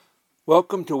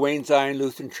Welcome to Wayne Zion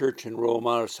Lutheran Church in Royal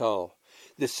Monticello.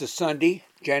 This is Sunday,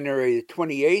 January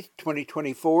 28th,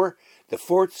 2024, the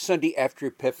fourth Sunday after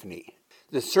Epiphany.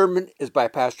 The sermon is by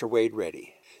Pastor Wade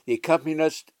Reddy. The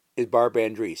accompanist is Barb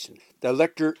Andreessen. The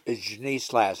lector is Janice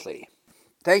Lasley.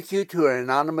 Thank you to an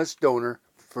anonymous donor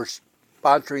for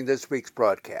sponsoring this week's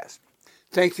broadcast.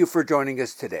 Thank you for joining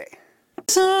us today.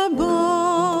 It's a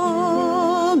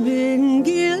balm in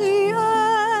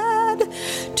Gilead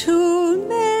to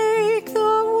make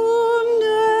the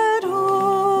wounded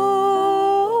whole.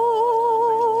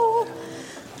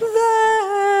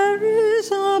 There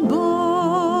is a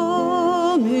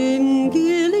balm in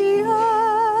Gilead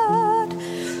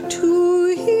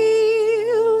to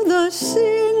heal the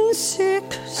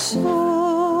sin-sick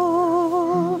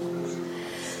soul.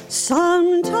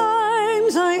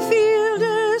 Sometimes I feel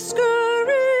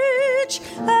discouraged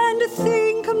and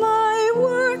think my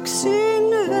work's in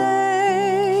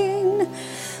vain,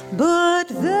 but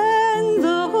then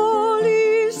the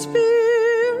Holy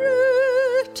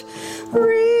Spirit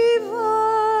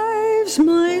revives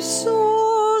my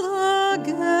soul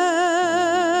again.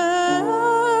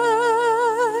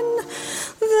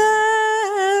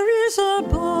 There is a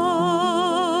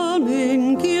balm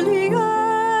in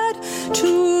Gilead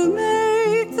to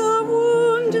make the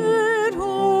wounded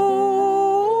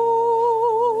whole.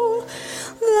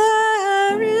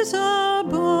 There is a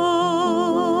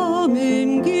balm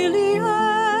in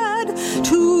Gilead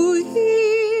to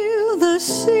heal the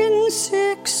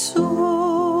sin-sick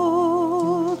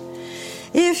soul.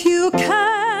 If you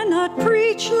cannot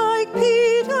preach like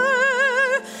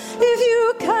Peter, if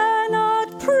you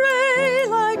cannot pray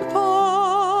like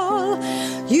Paul,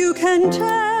 you can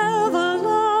tell the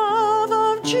love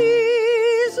of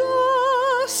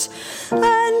Jesus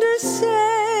and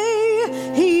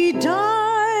say he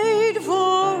died for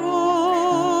all.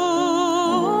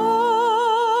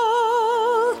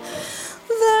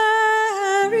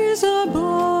 There is a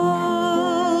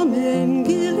balm in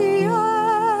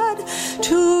Gilead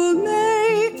to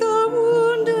make the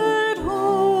wounded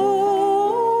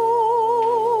whole.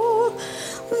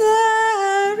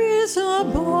 There is a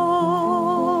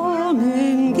balm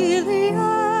in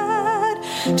Gilead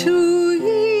to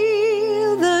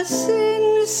heal the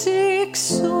sin-sick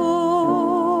soul.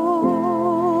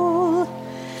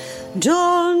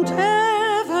 Don't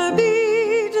ever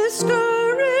be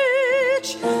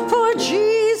discouraged, for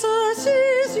Jesus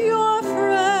is your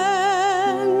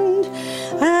friend.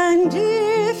 And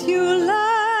if you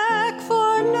lack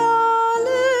for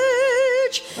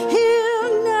knowledge,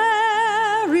 he'll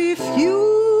ne'er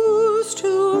refuse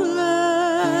to lend.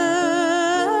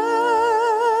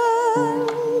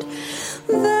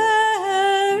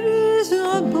 There is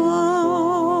a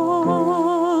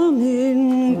balm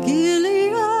in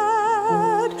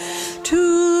Gilead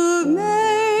to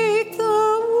make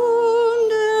the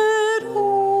wounded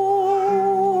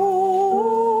whole.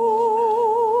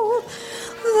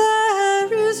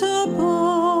 There is a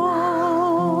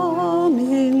balm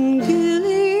in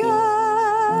Gilead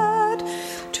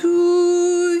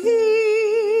to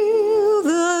heal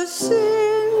the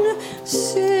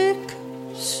sin-sick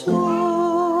soul.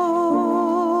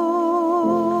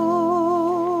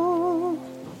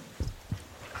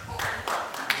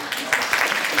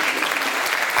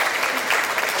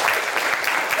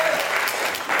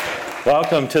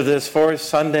 Welcome to this fourth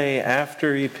Sunday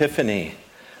after Epiphany.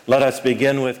 Let us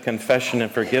begin with confession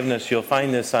and forgiveness. You'll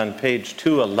find this on page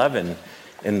 211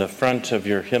 in the front of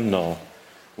your hymnal.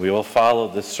 We will follow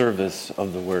the service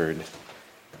of the word.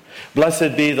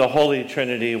 Blessed be the Holy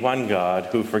Trinity, one God,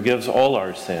 who forgives all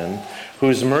our sin,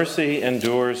 whose mercy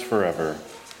endures forever.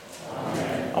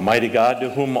 Amen. Almighty God,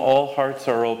 to whom all hearts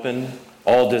are open,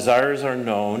 all desires are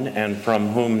known, and from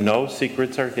whom no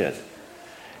secrets are hid,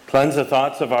 cleanse the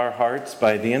thoughts of our hearts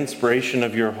by the inspiration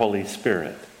of your Holy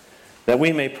Spirit, that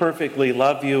we may perfectly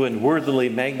love you and worthily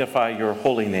magnify your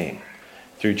holy name.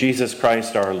 Through Jesus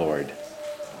Christ our Lord.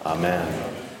 Amen.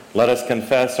 Let us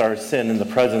confess our sin in the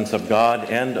presence of God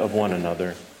and of one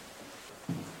another.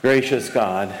 Gracious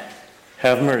God,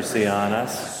 have mercy on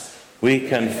us. We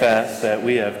confess that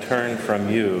we have turned from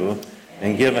you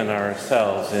and given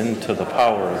ourselves into the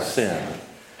power of sin.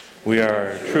 We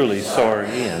are truly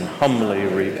sorry and humbly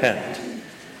repent.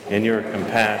 In your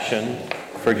compassion,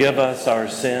 forgive us our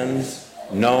sins,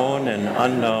 known and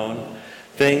unknown,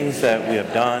 things that we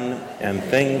have done and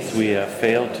things we have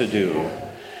failed to do,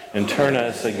 and turn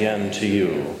us again to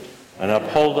you, and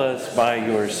uphold us by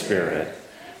your Spirit,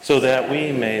 so that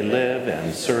we may live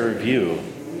and serve you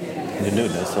in the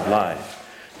newness of life.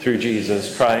 Through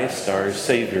Jesus Christ, our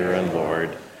Savior and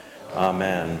Lord.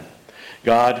 Amen.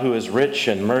 God, who is rich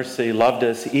in mercy, loved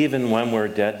us even when we're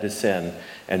dead to sin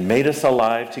and made us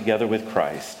alive together with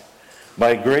Christ.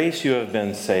 By grace you have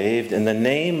been saved. In the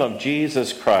name of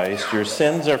Jesus Christ, your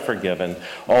sins are forgiven.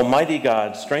 Almighty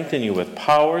God, strengthen you with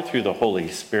power through the Holy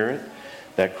Spirit,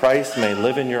 that Christ may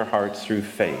live in your hearts through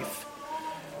faith.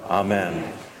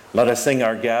 Amen. Let us sing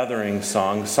our gathering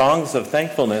song, Songs of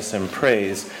Thankfulness and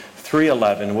Praise,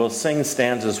 311. We'll sing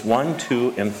stanzas 1,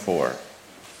 2, and 4.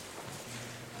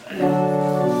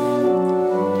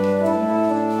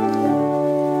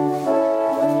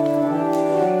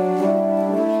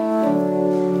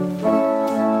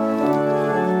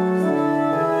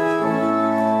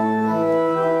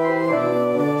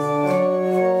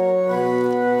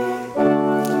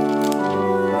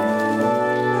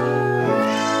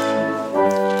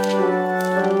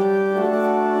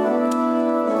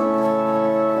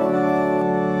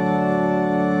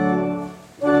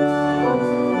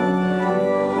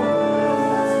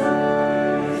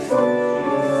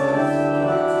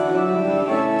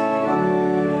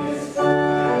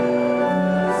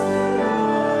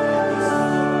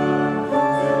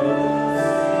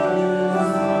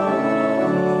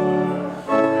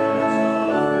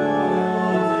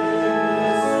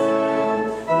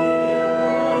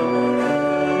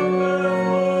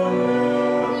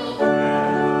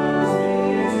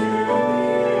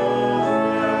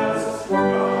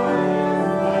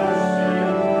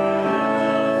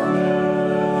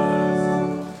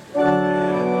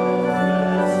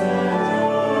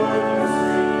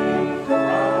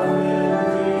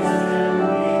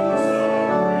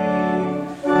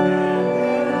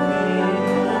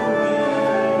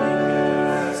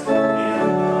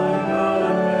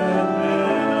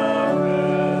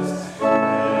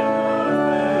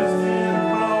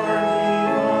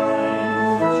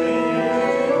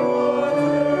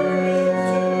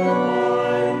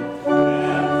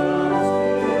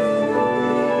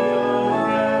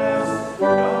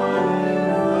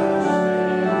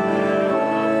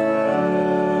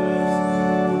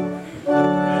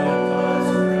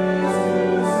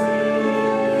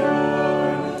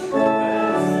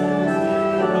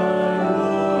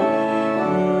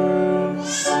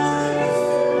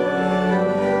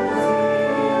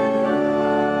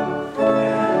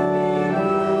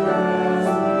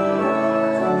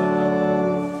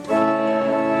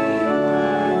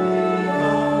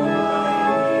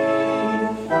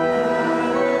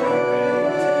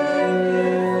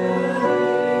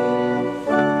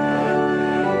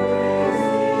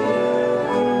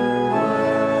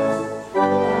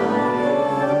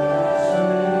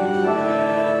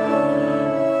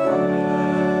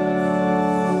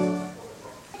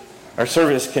 Our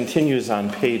service continues on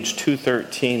page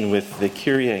 213 with the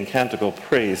Kyrie and Canticle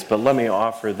Praise, but let me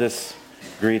offer this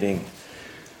greeting.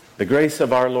 The grace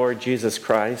of our Lord Jesus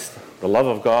Christ, the love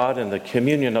of God, and the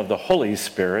communion of the Holy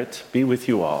Spirit be with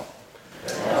you all.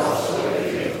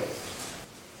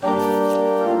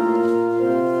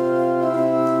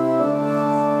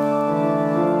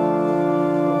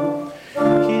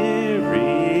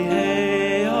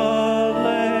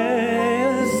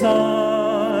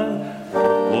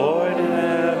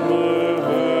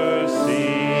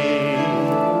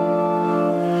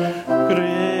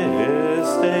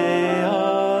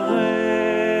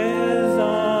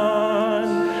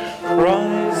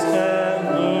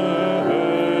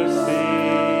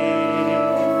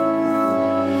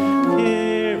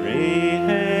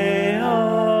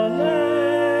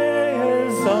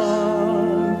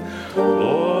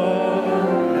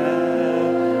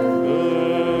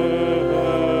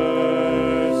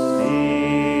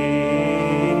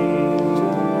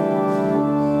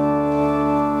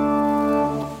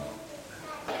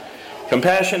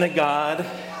 Compassionate God,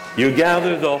 you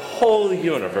gather the whole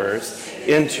universe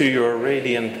into your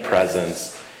radiant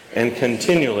presence and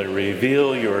continually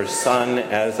reveal your Son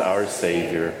as our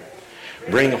Savior.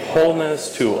 Bring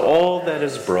wholeness to all that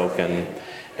is broken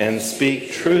and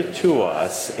speak truth to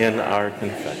us in our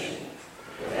confession.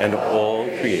 And all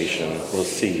creation will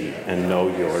see and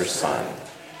know your Son,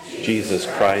 Jesus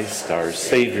Christ, our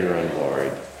Savior and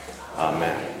Lord.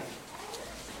 Amen.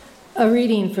 A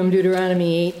reading from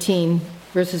Deuteronomy 18,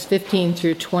 verses 15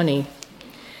 through 20.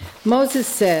 Moses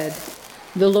said,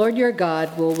 "The Lord your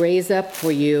God will raise up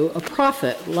for you a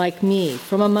prophet like me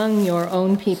from among your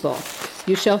own people.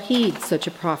 You shall heed such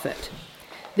a prophet.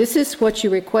 This is what you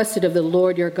requested of the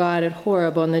Lord your God at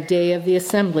Horeb on the day of the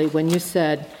assembly when you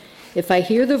said, 'If I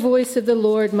hear the voice of the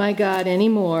Lord my God any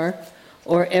more,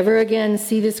 or ever again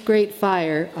see this great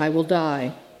fire, I will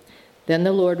die.' Then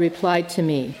the Lord replied to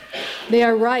me, 'They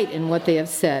are right in what they have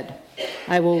said.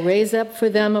 I will raise up for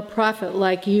them a prophet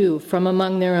like you from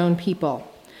among their own people.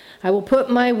 I will put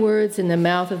my words in the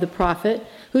mouth of the prophet,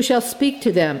 who shall speak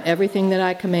to them everything that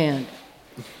I command.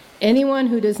 Anyone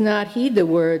who does not heed the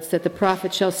words that the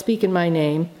prophet shall speak in my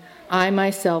name, I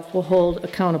myself will hold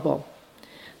accountable.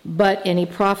 But any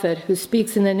prophet who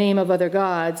speaks in the name of other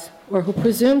gods, or who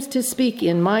presumes to speak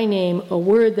in my name a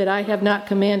word that I have not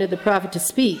commanded the prophet to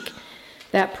speak,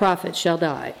 that prophet shall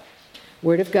die.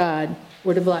 Word of God,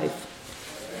 word of life.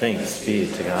 Thanks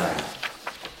be to God.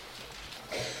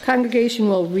 Congregation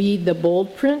will read the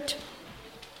bold print.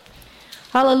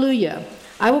 Hallelujah.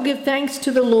 I will give thanks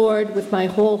to the Lord with my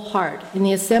whole heart in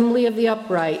the assembly of the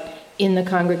upright in the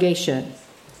congregation.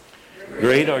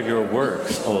 Great are your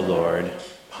works, O Lord,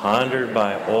 pondered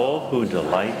by all who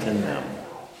delight in them.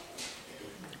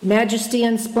 Majesty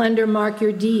and splendor mark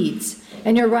your deeds,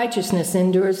 and your righteousness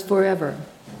endures forever.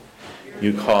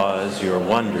 You cause your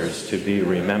wonders to be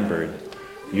remembered.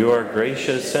 You are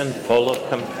gracious and full of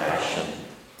compassion.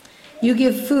 You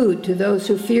give food to those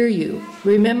who fear you,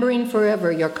 remembering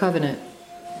forever your covenant.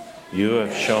 You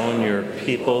have shown your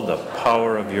people the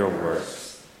power of your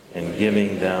works, and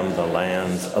giving them the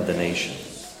lands of the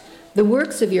nations. The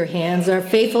works of your hands are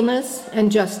faithfulness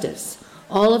and justice.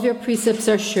 All of your precepts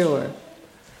are sure.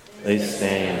 They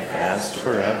stand fast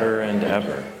forever and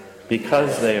ever,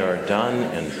 because they are done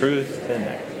in truth and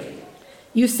equity.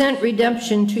 You sent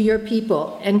redemption to your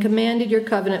people and commanded your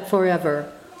covenant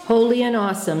forever. Holy and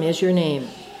awesome is your name.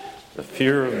 The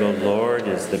fear of the Lord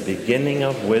is the beginning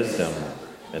of wisdom,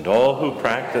 and all who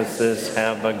practice this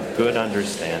have a good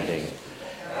understanding.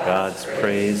 God's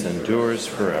praise endures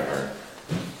forever.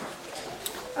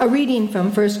 A reading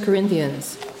from 1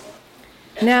 Corinthians.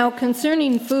 Now,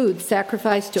 concerning food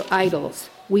sacrificed to idols,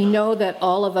 we know that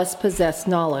all of us possess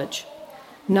knowledge.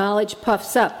 Knowledge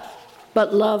puffs up,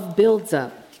 but love builds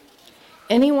up.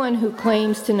 Anyone who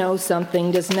claims to know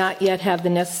something does not yet have the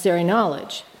necessary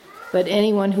knowledge, but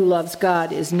anyone who loves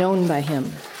God is known by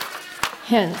him.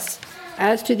 Hence,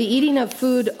 as to the eating of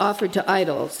food offered to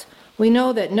idols, we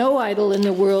know that no idol in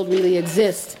the world really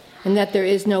exists, and that there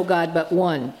is no God but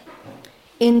one.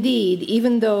 Indeed,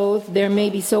 even though there may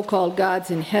be so-called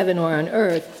gods in heaven or on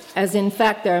earth, as in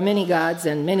fact there are many gods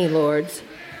and many lords,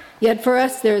 yet for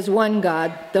us there is one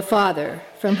God, the Father,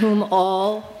 from whom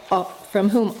are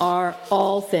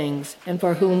all things, and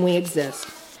for whom we exist,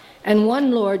 and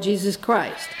one Lord, Jesus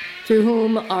Christ, through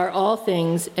whom are all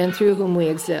things, and through whom we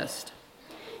exist.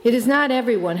 It is not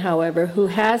everyone, however, who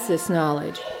has this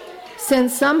knowledge.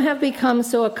 Since some have become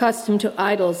so accustomed to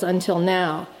idols until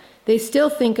now, they still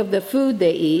think of the food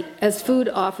they eat as food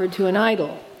offered to an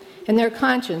idol, and their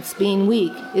conscience, being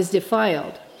weak, is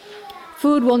defiled.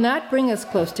 Food will not bring us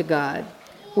close to God.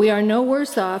 We are no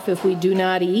worse off if we do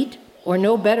not eat, or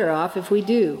no better off if we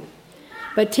do.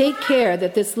 But take care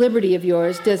that this liberty of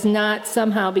yours does not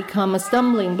somehow become a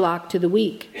stumbling block to the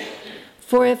weak.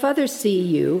 For if others see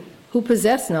you, who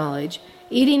possess knowledge,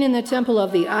 eating in the temple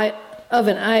of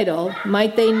an idol,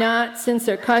 might they not, since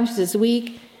their conscience is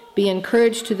weak, be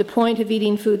encouraged to the point of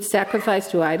eating food sacrificed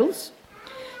to idols?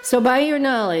 So by your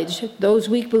knowledge, those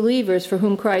weak believers for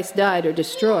whom Christ died are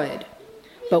destroyed.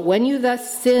 But when you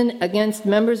thus sin against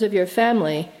members of your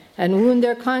family and wound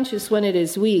their conscience when it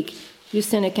is weak, you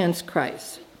sin against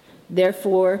Christ.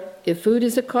 Therefore, if food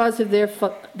is a cause of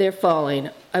their falling,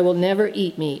 I will never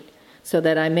eat meat, so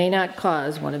that I may not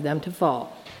cause one of them to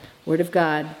fall. Word of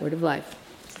God, word of life.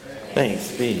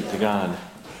 Thanks be to God.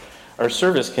 Our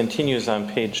service continues on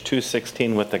page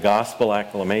 216 with the gospel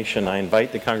acclamation. I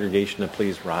invite the congregation to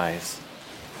please rise.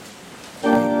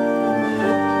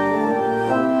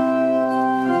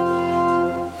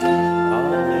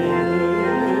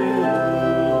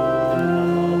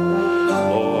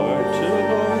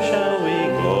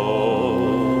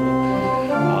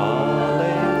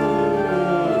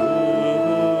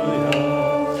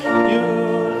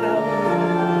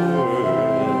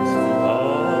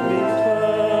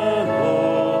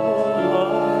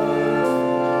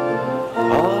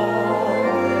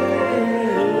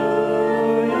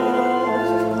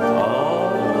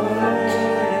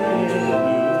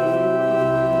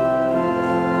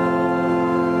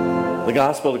 The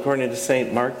Gospel according to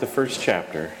St. Mark, the first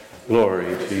chapter.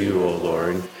 Glory to you, O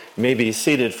Lord. You may be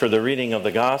seated for the reading of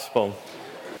the Gospel.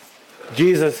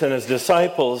 Jesus and his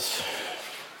disciples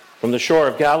from the shore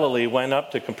of Galilee went up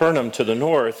to Capernaum to the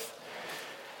north.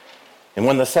 And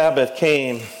when the Sabbath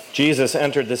came, Jesus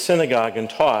entered the synagogue and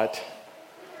taught.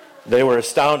 They were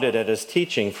astounded at his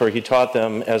teaching, for he taught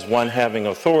them as one having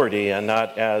authority and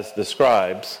not as the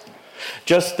scribes.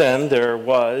 Just then there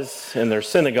was in their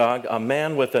synagogue a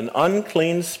man with an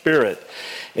unclean spirit,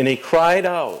 and he cried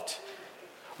out,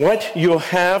 "What you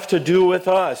have to do with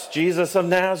us, Jesus of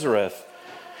Nazareth?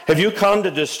 Have you come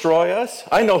to destroy us?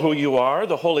 I know who you are,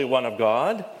 the Holy One of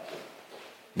God.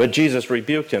 But Jesus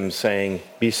rebuked him, saying,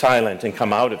 Be silent and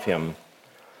come out of him.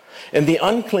 And the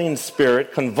unclean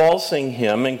spirit, convulsing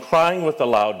him and crying with a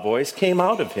loud voice, came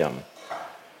out of him.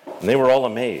 And they were all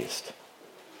amazed.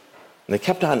 And they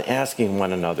kept on asking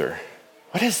one another,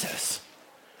 What is this?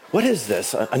 What is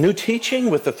this? A new teaching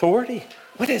with authority?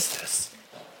 What is this?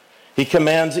 He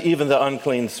commands even the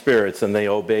unclean spirits, and they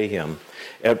obey him.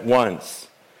 At once,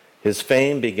 his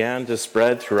fame began to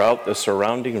spread throughout the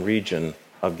surrounding region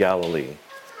of Galilee.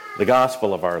 The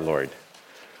gospel of our Lord.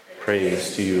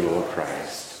 Praise to you, O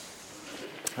Christ.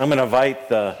 I'm going to invite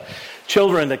the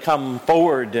children to come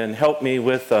forward and help me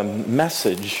with a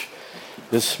message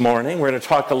this morning. We're going to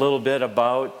talk a little bit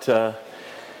about our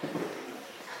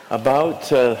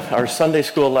Sunday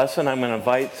school lesson. I'm going to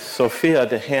invite Sophia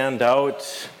to hand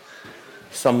out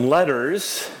some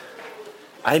letters.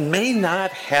 I may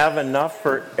not have enough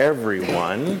for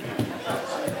everyone.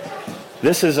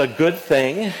 This is a good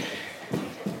thing.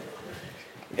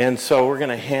 And so we're going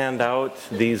to hand out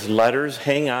these letters.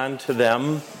 Hang on to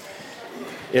them.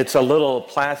 It's a little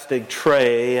plastic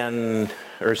tray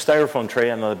or styrofoam tray,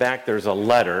 and on the back there's a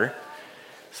letter.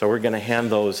 So we're going to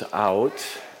hand those out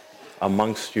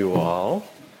amongst you all.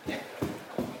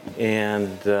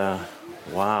 And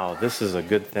wow, this is a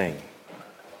good thing.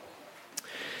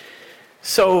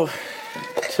 So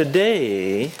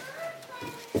today,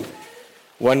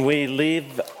 when we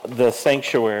leave the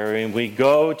sanctuary and we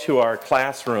go to our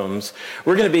classrooms,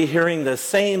 we're going to be hearing the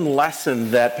same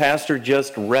lesson that Pastor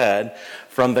just read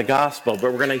from the gospel,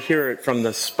 but we're going to hear it from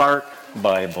the Spark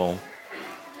Bible.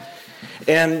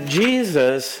 And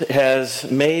Jesus has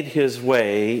made his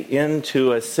way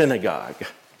into a synagogue.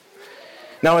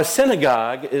 Now, a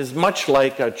synagogue is much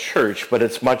like a church, but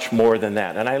it's much more than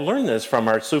that. And I learned this from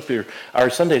our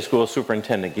Sunday school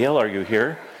superintendent. Gail, are you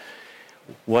here?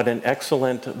 What an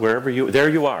excellent, there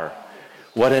you are.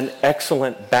 What an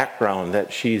excellent background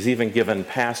that she's even given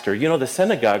Pastor. You know, the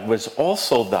synagogue was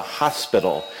also the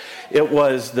hospital. It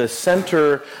was the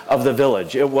center of the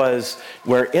village. It was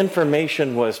where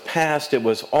information was passed. It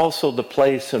was also the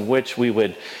place in which we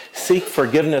would seek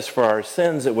forgiveness for our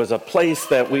sins. It was a place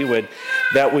that we would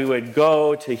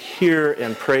go to hear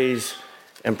and praise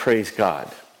God.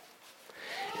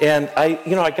 And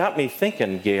it got me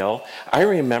thinking, Gail. I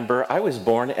remember I was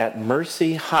born at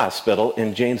Mercy Hospital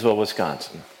in Janesville,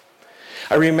 Wisconsin.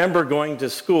 I remember going to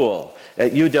school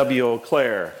at UW-Eau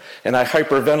Claire, and I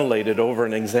hyperventilated over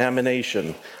an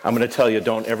examination. I'm going to tell you,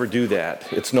 don't ever do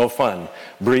that. It's no fun.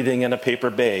 Breathing in a paper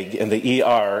bag in the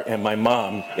ER, and my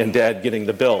mom and dad getting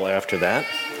the bill after that.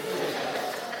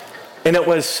 And it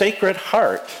was Sacred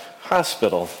Heart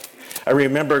Hospital. I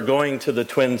remember going to the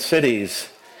Twin Cities,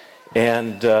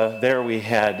 and there we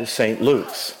had St.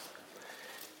 Luke's.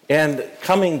 And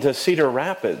coming to Cedar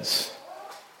Rapids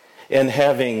and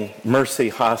having Mercy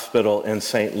Hospital in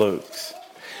St. Luke's.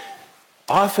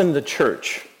 Often the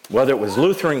church, whether it was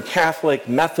Lutheran, Catholic,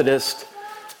 Methodist,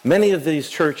 many of these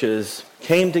churches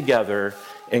came together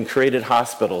and created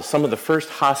hospitals. Some of the first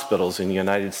hospitals in the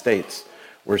United States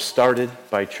were started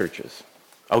by churches.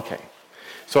 Okay.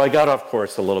 So I got off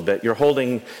course a little bit. You're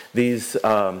holding these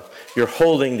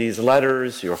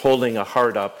letters. You're holding a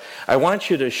heart up. I want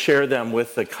you to share them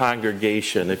with the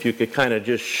congregation. If you could kind of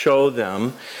just show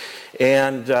them,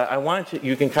 and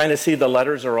you can kind of see the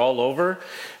letters are all over.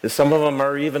 Some of them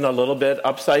are even a little bit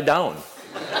upside down,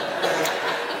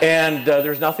 and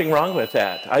there's nothing wrong with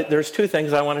that. There's two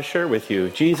things I want to share with you.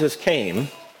 Jesus came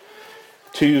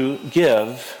to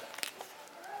give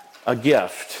a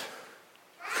gift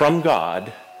from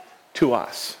God to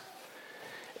us.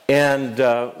 And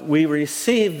we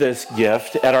receive this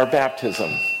gift at our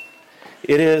baptism.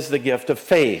 It is the gift of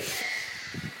faith.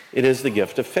 It is the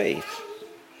gift of faith.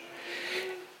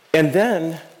 And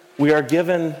then we are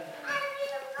given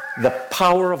the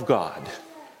power of God.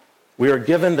 We are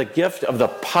given the gift of the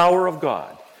power of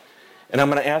God. And I'm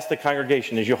going to ask the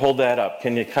congregation, as you hold that up,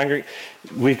 can you congregate?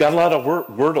 We've got a lot of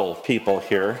Wordle people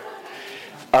here.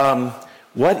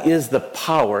 What is the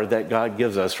power that God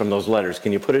gives us from those letters?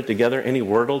 Can you put it together? Any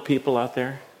Wordle people out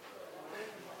there?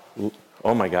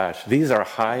 Oh my gosh, these are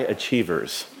high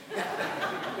achievers.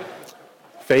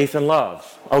 Faith and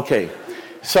love. Okay,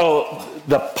 so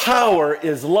the power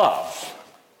is love,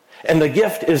 and the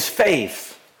gift is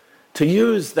faith, to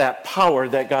use that power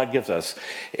that God gives us.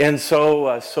 And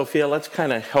so, Sophia, let's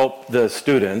kind of help the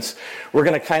students. We're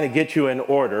going to kind of get you in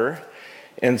order.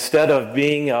 Instead of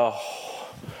being a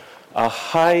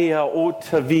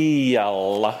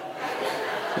Hayaotavial.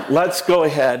 Let's go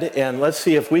ahead and let's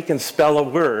see if we can spell a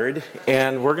word.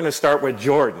 And we're going to start with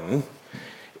Jordan.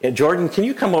 And Jordan, can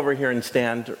you come over here and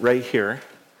stand right here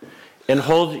and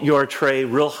hold your tray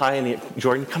real high in the...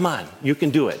 Jordan, come on. You can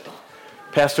do it.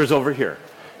 Pastor's over here.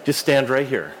 Just stand right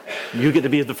here. You get to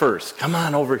be the first. Come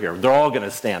on over here. They're all going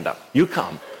to stand up. You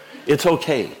come. It's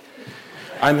okay.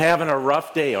 I'm having a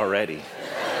rough day already.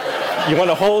 You want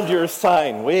to hold your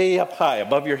sign way up high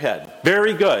above your head.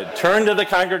 Very good. Turn to the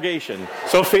congregation.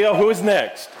 Sophia, who's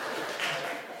next?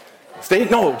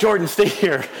 Jordan, stay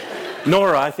here.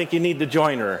 Nora, I think you need to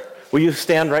join her. Will you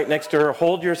stand right next to her?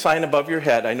 Hold your sign above your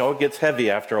head. I know it gets heavy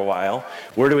after a while.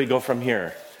 Where do we go from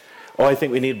here? Oh, I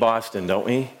think we need Boston, don't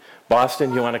we?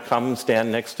 Boston, you want to come and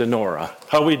stand next to Nora.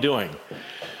 How are we doing?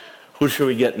 Who should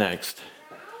we get next?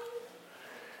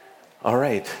 All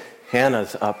right.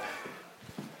 Hannah's up.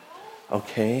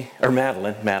 Okay. Or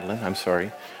Madeline, I'm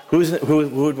sorry. Who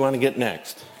would want to get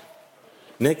next?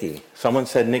 Nikki. Someone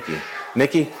said Nikki.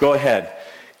 Nikki, go ahead.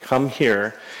 Come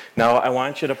here. Now, I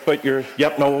want you to put your...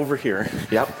 over here.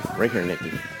 Yep, right here,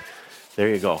 Nikki. There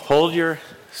you go. Hold your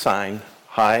sign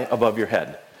high above your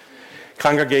head.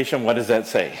 Congregation, what does that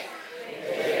say?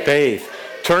 Faith.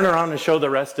 Turn around and show the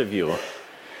rest of you.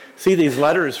 See, these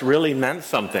letters really meant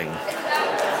something.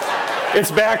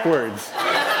 It's backwards.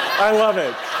 I love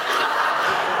it.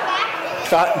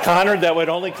 Connor, that would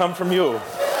only come from you.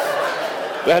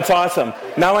 That's awesome.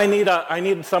 Now I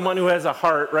need someone who has a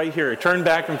heart right here. Turn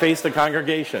back and face the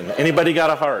congregation. Anybody got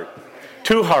a heart?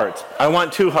 2 hearts. I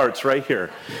want 2 hearts right here.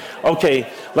 Okay,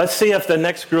 let's see if the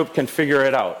next group can figure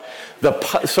it out.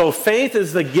 So faith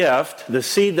is the gift, the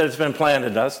seed that has been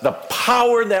planted in us. The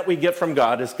power that we get from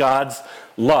God is God's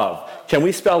love. Can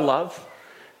we spell love?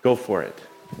 Go for it.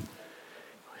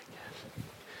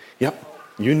 Yep,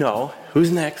 you know.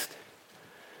 Who's next?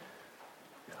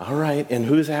 All right, and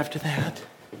who's after that?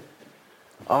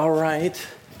 All right,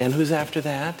 and who's after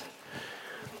that?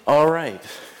 All right.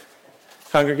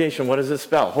 Congregation, what does it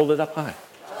spell? Hold it up high.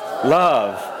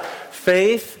 Love.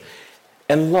 Faith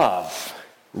and love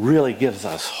really gives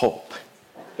us hope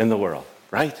in the world,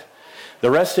 right?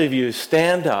 The rest of you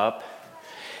stand up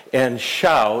and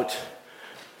shout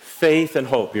faith and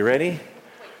hope. You ready?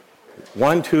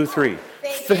 1, 2, 3.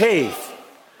 Faith,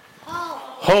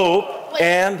 hope,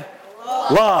 and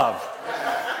love.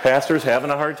 Pastor's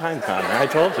having a hard time, Connor. I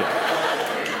told you.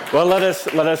 Well, let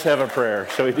us have a prayer.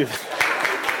 Shall we do that?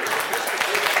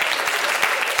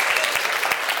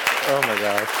 Oh my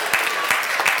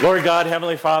gosh. Lord God,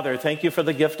 Heavenly Father, thank you for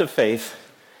the gift of faith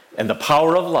and the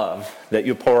power of love that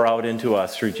you pour out into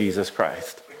us through Jesus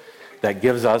Christ. That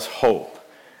gives us hope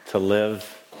to live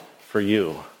for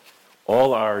you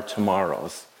all our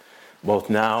tomorrows, both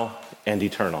now and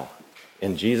eternal.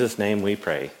 In Jesus' name we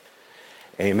pray.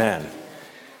 Amen.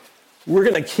 We're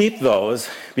going to keep those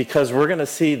because we're going to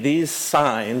see these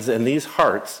signs and these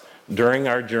hearts during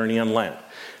our journey in Lent.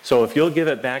 So if you'll give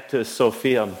it back to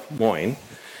Sophia Moyne.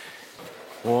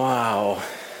 Wow.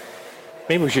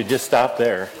 Maybe we should just stop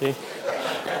there.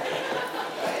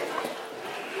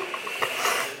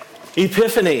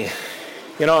 Epiphany.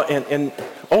 You know, and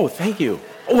oh, thank you.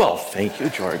 Well, thank you,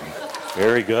 Jordan.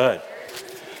 Very good.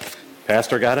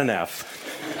 Pastor got an F.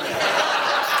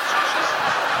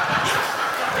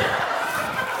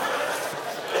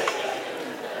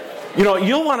 You know,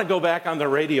 you'll want to go back on the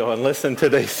radio and listen to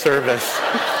today's service.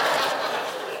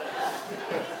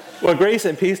 Well, grace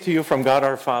and peace to you from God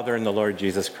our Father and the Lord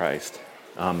Jesus Christ.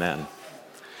 Amen.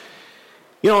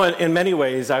 You know, in many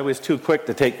ways, I was too quick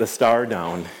to take the star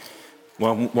down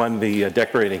when the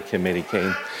decorating committee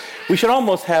came. We should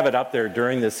almost have it up there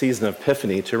during the season of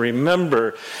Epiphany to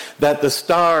remember that the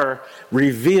star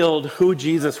revealed who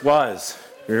Jesus was.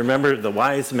 You remember the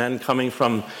wise men coming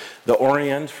from the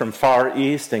Orient, from far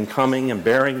east, and coming and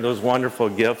bearing those wonderful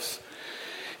gifts.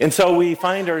 And so we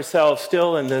find ourselves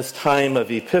still in this time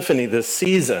of Epiphany, this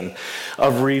season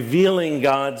of revealing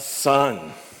God's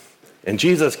Son. And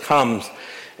Jesus comes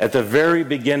at the very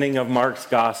beginning of Mark's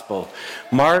gospel.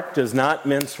 Mark does not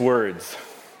mince words.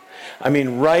 I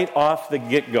mean, right off the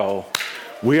get-go,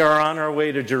 we are on our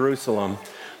way to Jerusalem,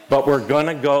 but we're going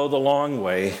to go the long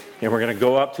way, and we're going to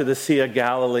go up to the Sea of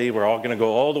Galilee. We're all going to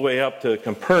go all the way up to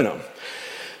Capernaum.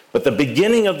 But the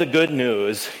beginning of the good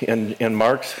news in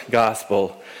Mark's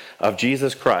gospel of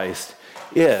Jesus Christ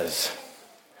is,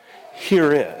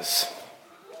 here is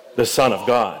the Son of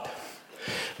God.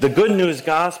 The good news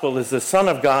gospel is the Son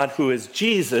of God, who is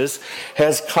Jesus,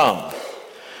 has come.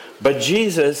 But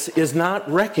Jesus is not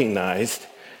recognized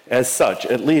as such,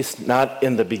 at least not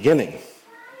in the beginning.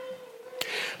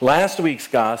 Last week's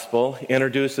gospel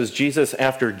introduces Jesus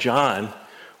after John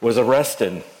was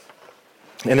arrested.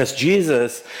 And it's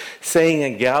Jesus saying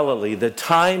in Galilee, the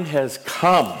time has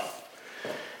come.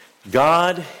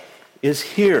 God is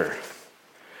here.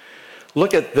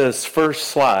 Look at this first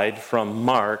slide from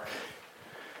Mark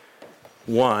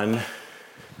 1,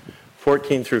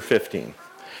 14 through 15.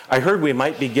 I heard we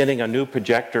might be getting a new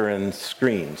projector and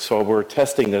screen, so we're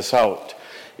testing this out.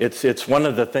 It's one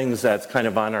of the things that's kind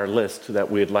of on our list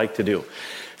that we'd like to do.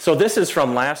 So this is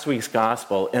from last week's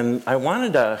gospel, and I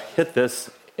wanted to hit this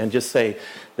and just say,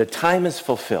 the time is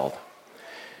fulfilled.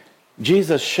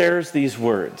 Jesus shares these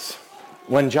words.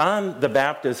 When John the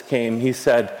Baptist came, he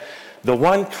said, "The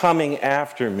one coming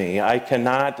after me, I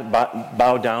cannot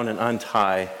bow down and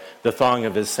untie the thong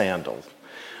of his sandals.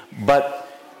 But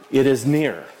it is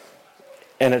near,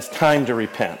 and it's time to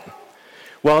repent."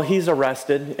 Well, he's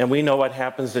arrested, and we know what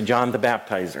happens to John the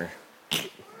Baptizer.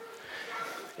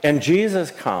 And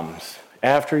Jesus comes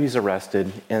after he's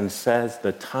arrested and says,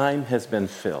 the time has been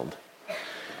filled.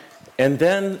 And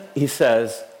then he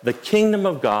says, the kingdom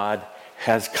of God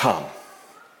has come.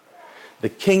 The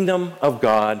kingdom of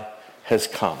God has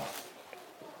come.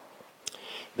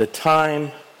 The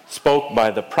time spoke by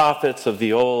the prophets of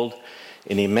the old,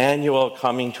 and Emmanuel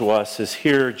coming to us is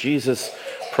here. Jesus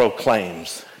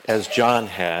proclaims, as John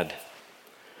had,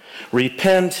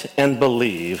 repent and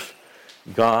believe,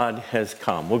 God has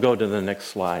come. We'll go to the next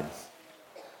slide.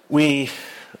 We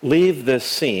leave this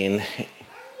scene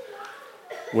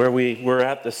where we were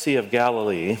at the Sea of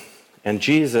Galilee, and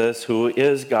Jesus, who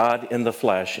is God in the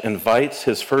flesh, invites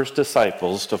his first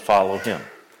disciples to follow him.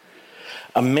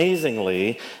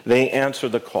 Amazingly, they answer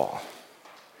the call.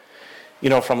 You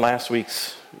know, from last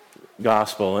week's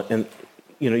gospel, and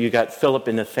you got Philip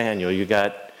and Nathaniel, you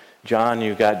got John,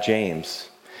 you got James,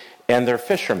 and they're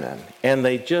fishermen, and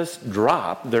they just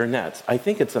drop their nets. I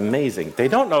think it's amazing. They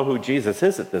don't know who Jesus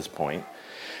is at this point,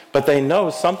 but they know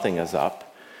something is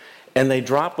up, and they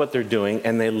drop what they're doing,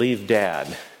 and they leave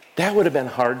Dad. That would have been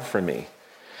hard for me.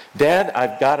 Dad,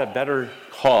 I've got a better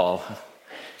call.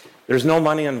 There's no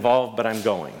money involved, but I'm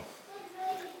going.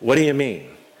 What do you mean?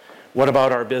 What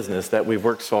about our business that we've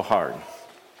worked so hard?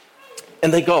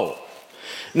 And they go.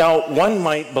 Now, one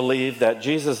might believe that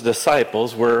Jesus'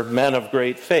 disciples were men of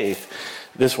great faith.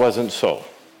 This wasn't so.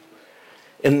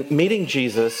 In meeting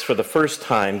Jesus for the first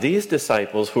time, these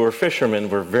disciples who were fishermen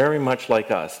were very much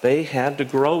like us. They had to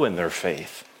grow in their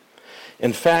faith.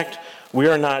 In fact, we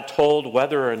are not told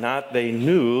whether or not they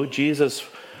knew Jesus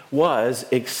was,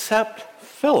 except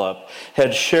Philip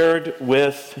had shared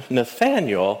with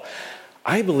Nathaniel,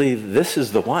 I believe this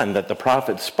is the one that the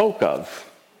prophet spoke of.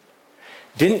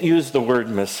 Didn't use the word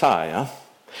Messiah.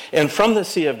 And from the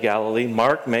Sea of Galilee,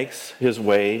 Mark makes his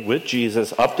way with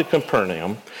Jesus up to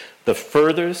Capernaum, the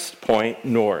furthest point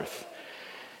north.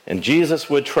 And Jesus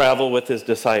would travel with his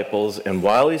disciples, and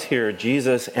while he's here,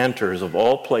 Jesus enters, of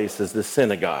all places, the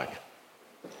synagogue.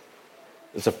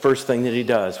 It's the first thing that he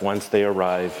does once they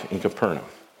arrive in Capernaum.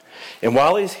 And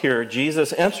while he's here,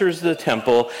 Jesus enters the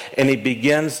temple, and he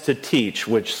begins to teach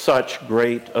with such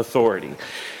great authority.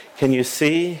 Can you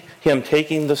see him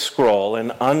taking the scroll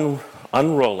and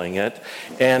unrolling it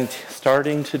and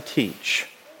starting to teach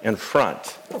in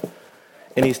front?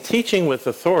 And he's teaching with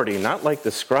authority, not like the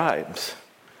scribes.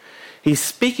 He's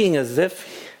speaking as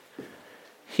if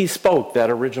he spoke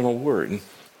that original word.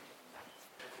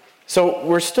 So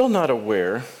we're still not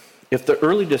aware if the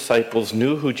early disciples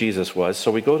knew who Jesus was.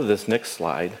 So we go to this next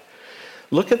slide.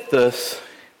 Look at this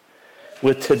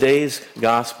with today's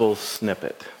gospel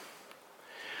snippet.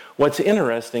 What's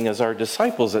interesting is our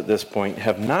disciples at this point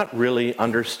have not really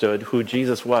understood who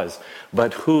Jesus was,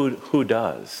 but who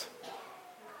does?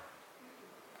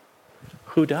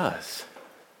 Who does?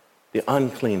 The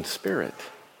unclean spirit.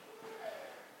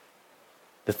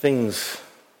 The things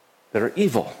that are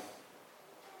evil.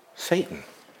 Satan.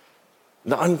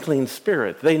 The unclean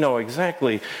spirit. They know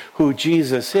exactly who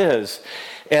Jesus is.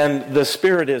 And the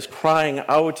spirit is crying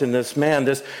out in this man.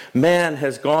 This man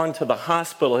has gone to the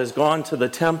hospital, has gone to the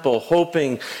temple,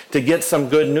 hoping to get some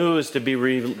good news, to be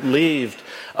relieved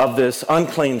of this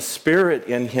unclean spirit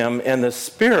in him. And the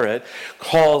spirit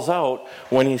calls out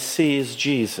when he sees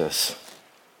Jesus,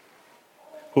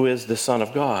 who is the Son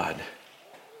of God.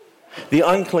 The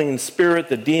unclean spirit,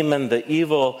 the demon, the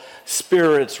evil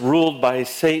spirits ruled by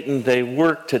Satan, they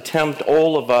work to tempt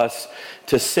all of us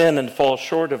to sin and fall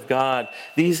short of God.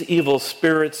 These evil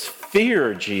spirits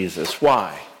fear Jesus.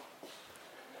 Why?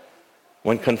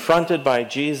 When confronted by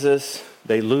Jesus,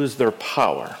 they lose their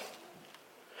power.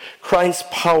 Christ's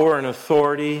power and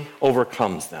authority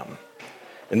overcomes them.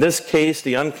 In this case,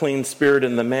 the unclean spirit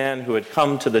in the man who had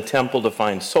come to the temple to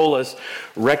find solace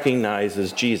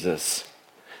recognizes Jesus.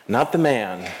 Not the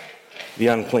man, the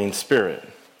unclean spirit,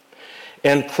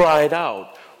 and cried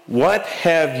out, "What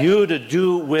have you to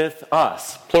do with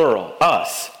us?" Plural,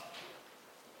 us.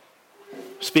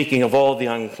 speaking of all the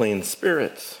unclean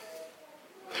spirits.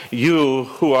 You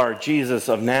who are Jesus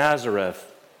of Nazareth,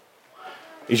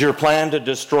 is your plan to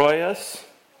destroy us?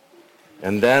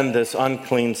 And then this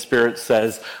unclean spirit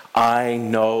says, I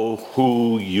know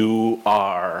who you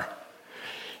are.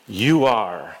 You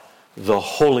are the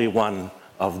Holy One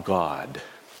of God.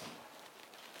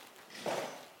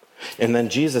 And then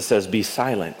Jesus says, be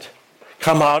silent.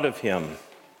 Come out of him.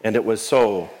 And it was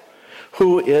so.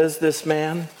 Who is this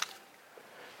man?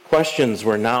 Questions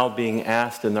were now being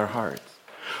asked in their hearts.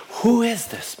 Who is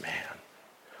this man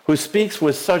who speaks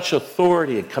with such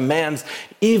authority and commands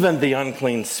even the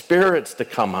unclean spirits to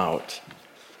come out?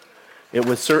 It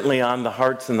was certainly on the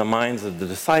hearts and the minds of the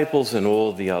disciples and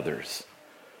all the others.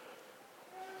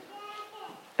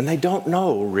 And they don't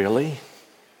know, really.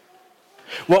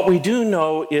 What we do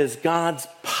know is God's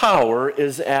power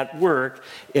is at work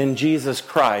in Jesus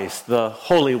Christ, the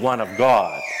Holy One of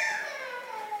God.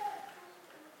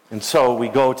 And so we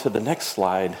go to the next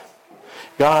slide.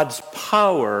 God's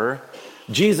power,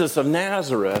 Jesus of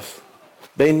Nazareth,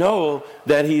 they know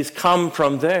that he's come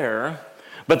from there,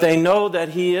 but they know that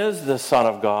he is the Son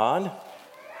of God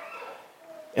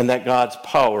and that God's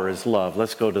power is love.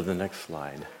 Let's go to the next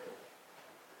slide.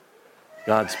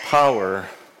 God's power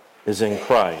is in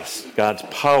Christ. God's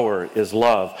power is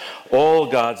love. All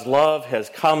God's love has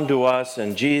come to us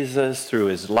in Jesus through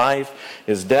his life,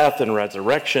 his death, and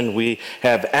resurrection. We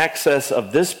have access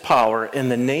of this power in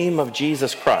the name of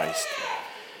Jesus Christ.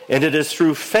 And it is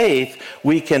through faith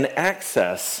we can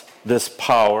access this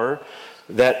power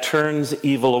that turns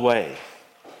evil away,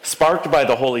 sparked by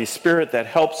the Holy Spirit that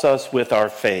helps us with our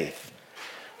faith.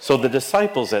 So the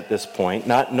disciples at this point,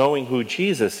 not knowing who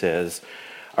Jesus is,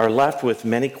 are left with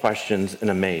many questions and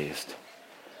amazed.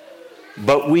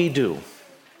 But we do.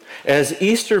 As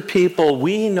Easter people,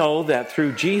 we know that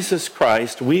through Jesus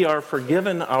Christ, we are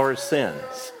forgiven our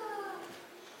sins.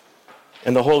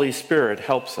 And the Holy Spirit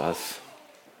helps us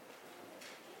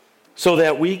so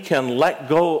that we can let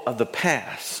go of the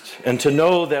past and to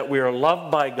know that we are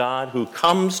loved by God who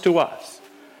comes to us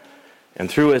and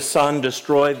through his Son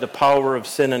destroyed the power of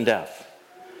sin and death.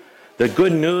 The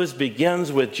good news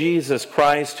begins with Jesus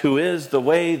Christ, who is the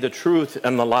way, the truth,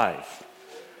 and the life.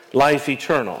 Life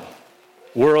eternal,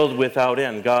 world without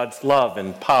end, God's love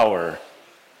and power,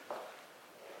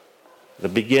 the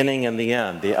beginning and the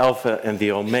end, the Alpha and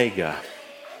the Omega.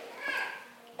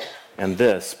 And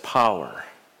this power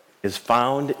is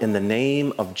found in the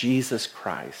name of Jesus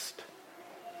Christ.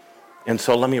 And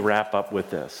so let me wrap up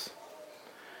with this.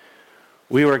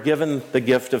 We were given the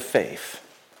gift of faith.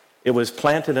 It was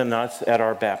planted in us at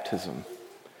our baptism.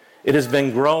 It has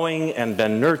been growing and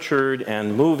been nurtured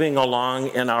and moving along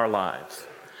in our lives.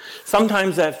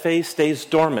 Sometimes that faith stays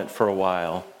dormant for a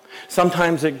while.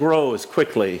 Sometimes it grows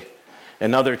quickly,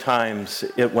 and other times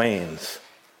it wanes.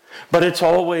 But it's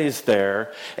always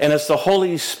there, and it's the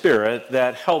Holy Spirit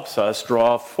that helps us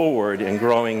draw forward in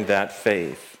growing that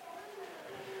faith.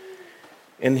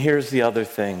 And here's the other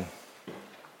thing.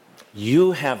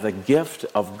 You have the gift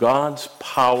of God's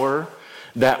power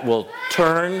that will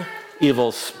turn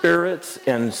evil spirits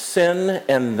and sin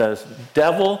and the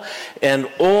devil and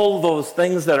all those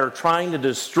things that are trying to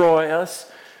destroy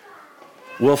us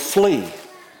will flee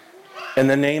in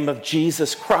the name of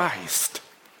Jesus Christ.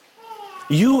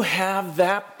 You have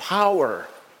that power.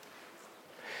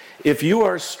 If you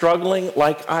are struggling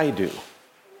like I do,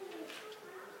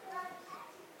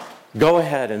 go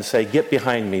ahead and say, get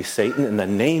behind me, Satan, in the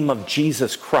name of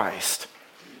Jesus Christ.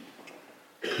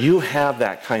 You have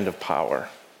that kind of power.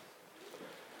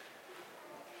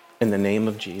 In the name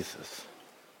of Jesus.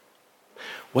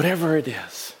 Whatever it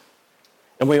is.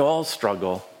 And we all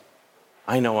struggle.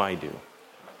 I know I do.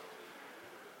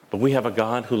 But we have a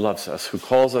God who loves us, who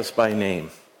calls us by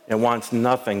name, and wants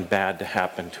nothing bad to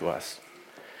happen to us.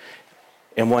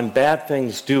 And when bad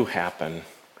things do happen,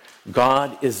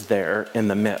 God is there in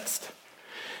the midst.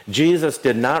 Jesus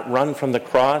did not run from the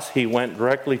cross. He went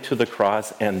directly to the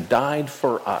cross and died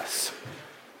for us.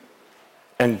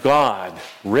 And God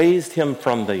raised him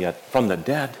from the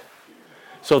dead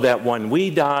so that when we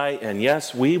die, and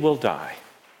yes, we will die,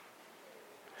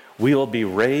 we will be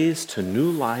raised to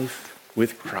new life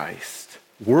with Christ,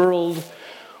 world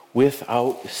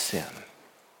without sin.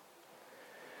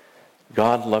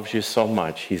 God loves you so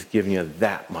much, he's given you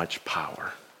that much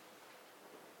power.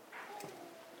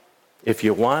 If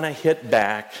you want to hit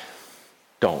back,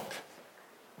 don't.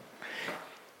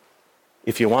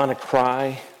 If you want to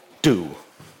cry, do.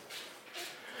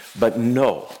 But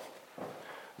know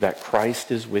that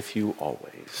Christ is with you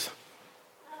always.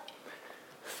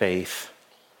 Faith,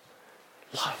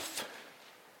 love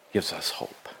gives us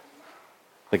hope.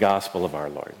 the gospel of our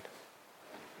Lord.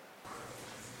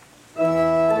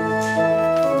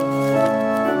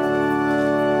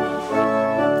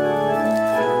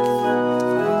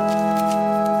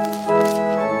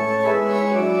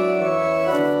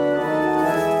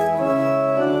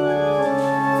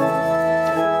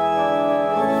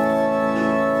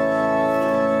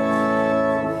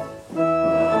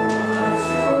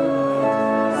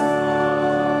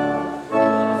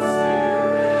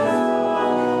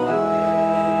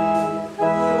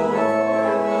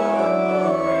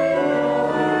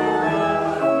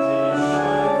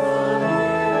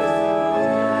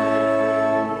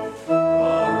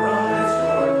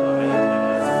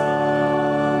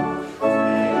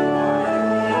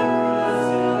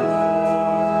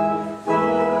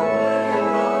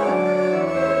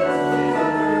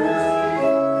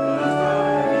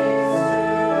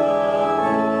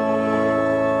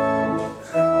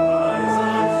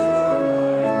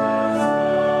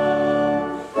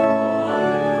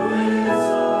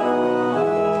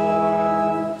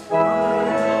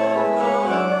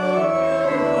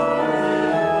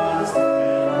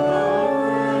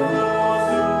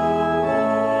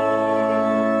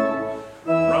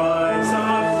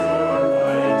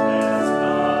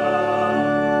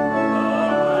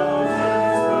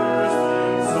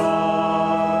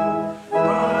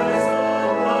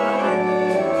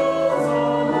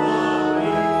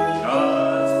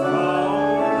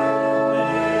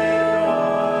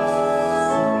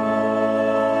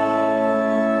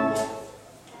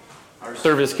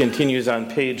 Service continues on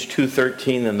page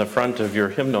 213 in the front of your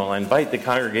hymnal. I invite the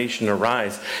congregation to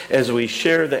rise as we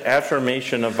share the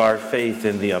affirmation of our faith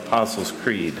in the Apostles'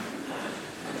 Creed.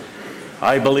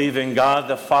 I believe in God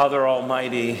the Father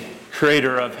Almighty,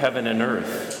 creator of heaven and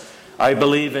earth. I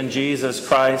believe in Jesus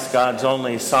Christ, God's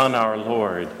only Son, our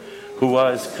Lord, who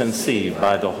was conceived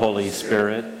by the Holy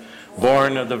Spirit,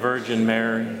 born of the Virgin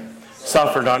Mary,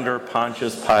 suffered under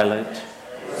Pontius Pilate,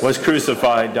 was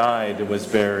crucified, died, and was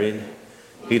buried.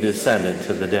 He descended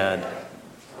to the dead.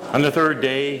 On the third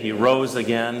day, he rose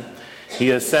again. He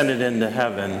ascended into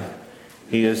heaven.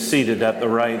 He is seated at the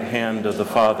right hand of the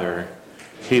Father.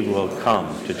 He will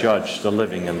come to judge the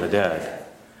living and the dead.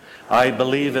 I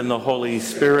believe in the Holy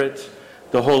Spirit,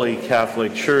 the Holy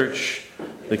Catholic Church,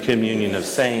 the communion of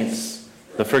saints,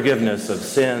 the forgiveness of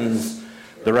sins,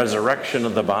 the resurrection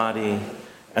of the body,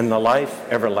 and the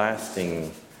life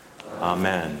everlasting.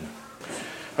 Amen.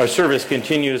 Our service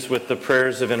continues with the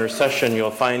prayers of intercession.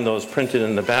 You'll find those printed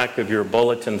in the back of your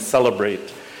bulletin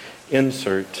Celebrate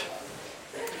insert.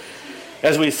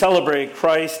 As we celebrate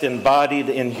Christ embodied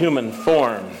in human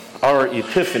form, our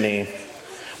Epiphany,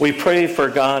 we pray for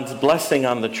God's blessing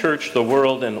on the church, the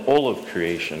world, and all of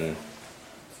creation.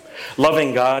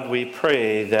 Loving God, we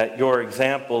pray that your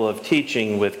example of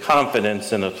teaching with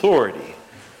confidence and authority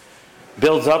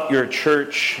builds up your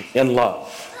church in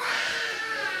love.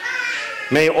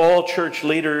 May all church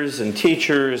leaders and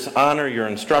teachers honor your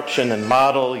instruction and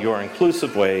model your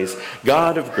inclusive ways.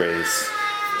 God of grace,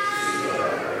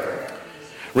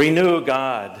 renewing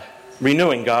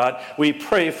God, we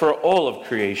pray for all of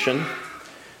creation,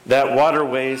 that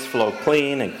waterways flow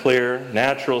clean and clear,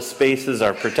 natural spaces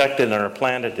are protected, and our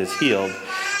planet is healed.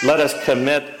 Let us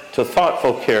commit to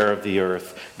thoughtful care of the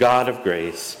earth. God of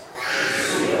grace.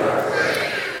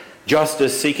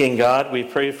 Justice-seeking God, we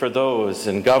pray for those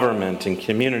in government and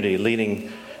community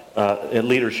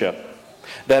leadership,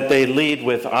 that they lead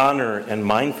with honor and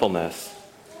mindfulness.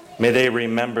 May they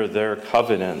remember their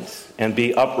covenants and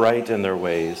be upright in their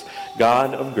ways.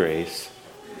 God of grace.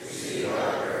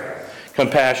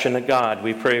 Compassionate God,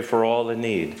 we pray for all in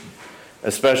need,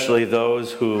 especially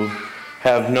those who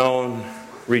have known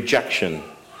rejection,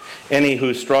 any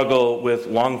who struggle with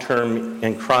long-term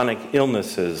and chronic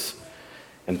illnesses,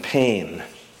 and pain,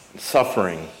 and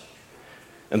suffering,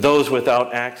 and those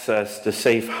without access to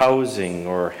safe housing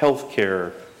or health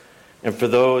care, and for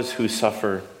those who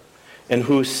suffer and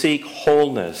who seek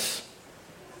wholeness.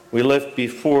 We lift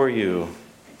before you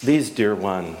these dear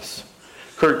ones: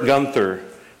 Kurt Gunther,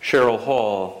 Cheryl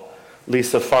Hall,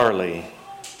 Lisa Farley,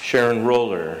 Sharon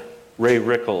Roller, Ray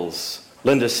Rickles,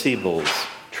 Linda Siebels,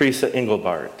 Teresa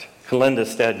Engelbart, Kalinda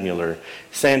Stadmuller,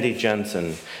 Sandy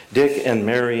Jensen, Dick and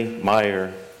Mary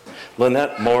Meyer,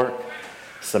 Lynette Mort,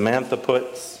 Samantha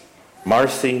Putz,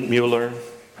 Marcy Mueller,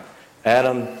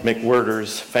 Adam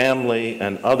McWhirter's family,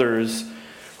 and others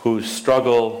who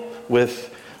struggle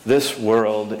with this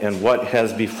world and what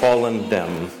has befallen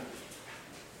them,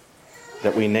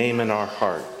 that we name in our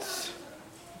hearts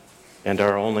and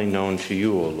are only known to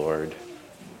you, O Lord,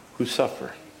 who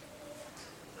suffer.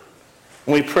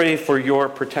 We pray for your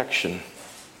protection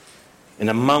in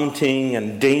a mounting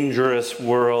and dangerous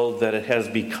world that it has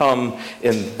become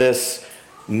in this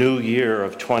new year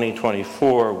of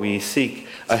 2024, we seek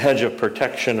a hedge of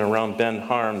protection around Ben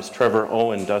Harms, Trevor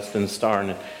Owen, Dustin Starr,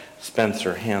 and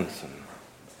Spencer Hansen.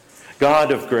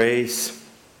 God of grace,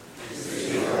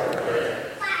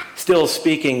 still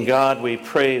speaking, God, we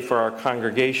pray for our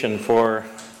congregation, for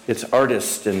its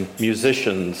artists and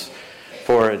musicians,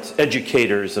 for its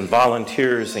educators and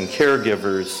volunteers and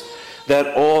caregivers,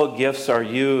 that all gifts are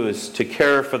used to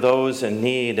care for those in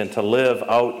need and to live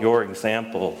out your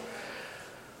example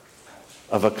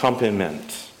of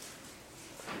accompaniment,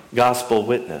 gospel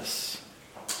witness,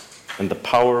 and the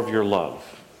power of your love.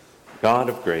 God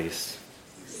of grace,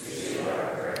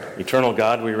 eternal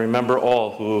God, we remember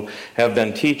all who have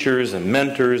been teachers and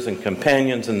mentors and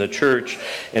companions in the church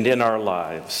and in our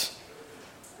lives.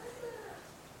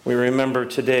 We remember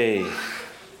today,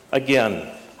 again,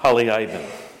 Holly Iben,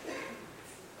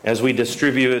 as we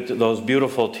distribute those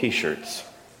beautiful t-shirts.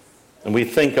 And we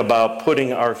think about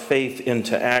putting our faith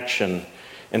into action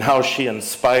and how she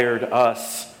inspired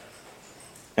us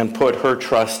and put her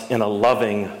trust in a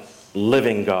loving,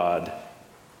 living God.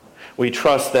 We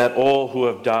trust that all who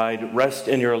have died rest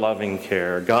in your loving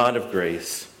care, God of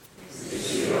grace.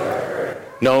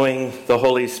 Knowing the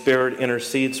Holy Spirit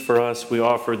intercedes for us, we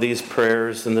offer these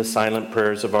prayers and the silent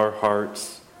prayers of our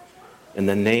hearts in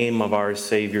the name of our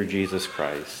Savior Jesus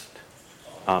Christ.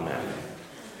 Amen.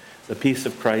 The peace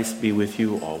of Christ be with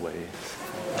you always.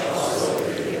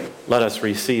 Let us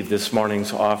receive this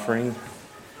morning's offering.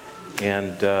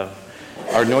 And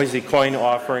our noisy coin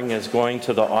offering is going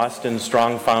to the Austin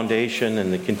Strong Foundation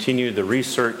and to continue the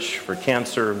research for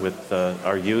cancer with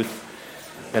our youth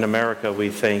in America.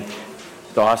 We thank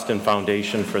the Austin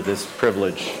Foundation for this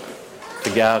privilege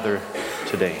to gather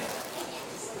today.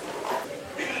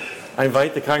 I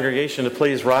invite the congregation to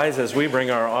please rise as we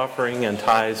bring our offering and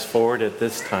tithes forward at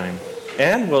this time.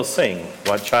 And we'll sing,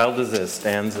 "What Child Is This?"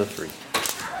 stanza 3.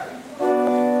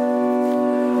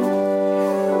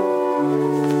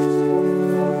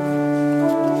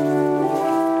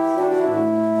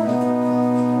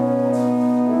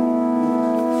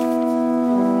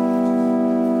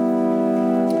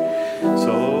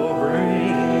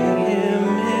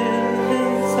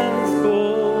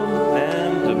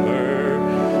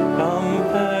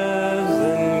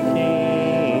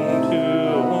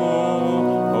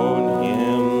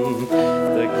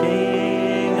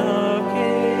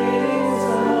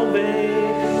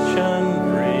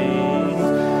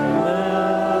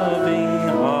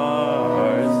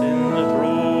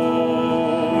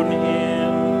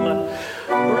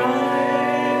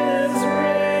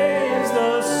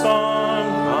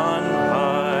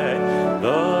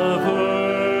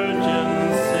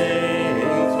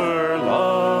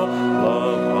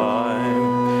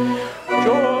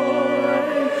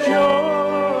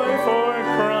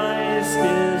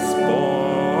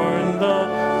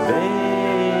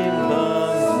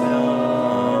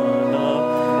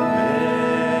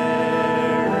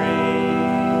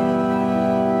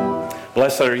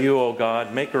 Blessed are you, O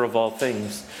God, maker of all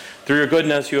things. Through your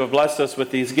goodness, you have blessed us with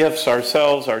these gifts,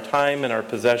 ourselves, our time, and our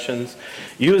possessions.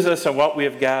 Use us in what we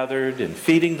have gathered in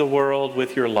feeding the world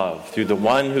with your love through the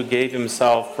one who gave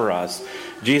himself for us,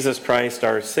 Jesus Christ,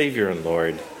 our Savior and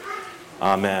Lord.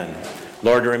 Amen.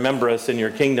 Lord, remember us in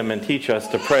your kingdom and teach us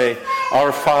to pray,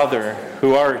 Our Father,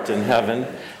 who art in heaven,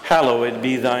 hallowed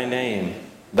be thy name.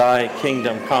 Thy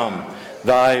kingdom come,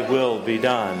 thy will be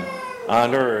done,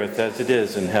 on earth as it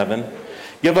is in heaven.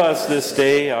 Give us this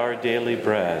day our daily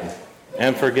bread,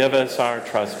 and forgive us our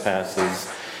trespasses,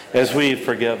 as we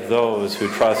forgive those who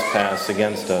trespass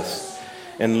against us.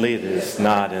 And lead us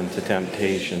not into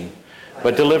temptation,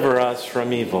 but deliver us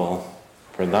from evil.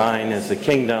 For thine is the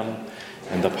kingdom,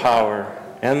 and the power,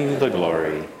 and the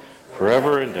glory,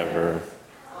 forever and ever.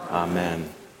 Amen.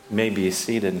 You may be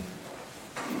seated.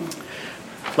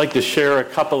 I'd like to share a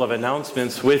couple of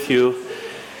announcements with you.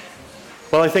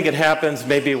 Well, I think it happens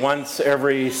maybe once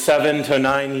every 7 to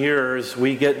 9 years.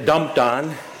 We get dumped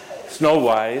on,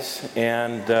 snow-wise,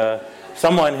 and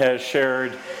someone has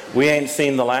shared, we ain't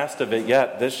seen the last of it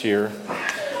yet this year.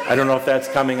 I don't know if that's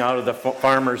coming out of the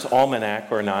Farmer's Almanac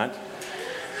or not.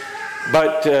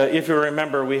 But if you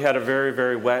remember, we had a very,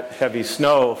 very wet, heavy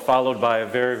snow, followed by a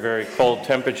very, very cold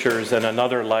temperatures and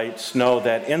another light snow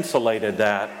that insulated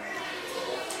that.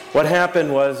 What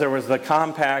happened was there was the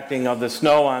compacting of the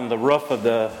snow on the roof of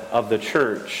the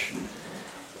church.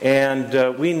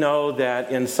 And we know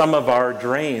that in some of our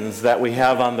drains that we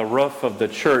have on the roof of the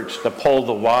church to pull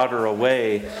the water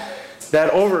away, that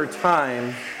over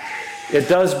time it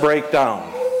does break down.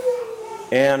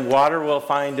 And water will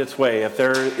find its way. If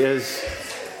there is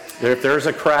If there's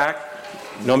a crack,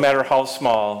 no matter how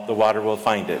small, the water will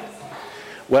find it.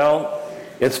 Well,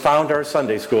 it's found our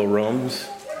Sunday school rooms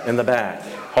in the back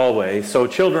hallway. So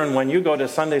children, when you go to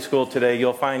Sunday school today,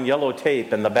 you'll find yellow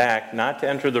tape in the back not to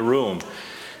enter the room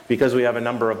because we have a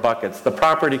number of buckets. The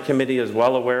property committee is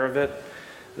well aware of it.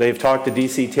 They've talked to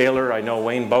D.C. Taylor. I know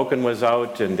Wayne Boken was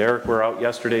out and Derek were out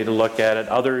yesterday to look at it.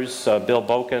 Others, Bill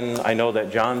Boken, I know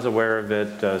that John's aware of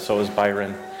it, so is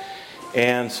Byron.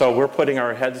 And so we're putting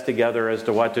our heads together as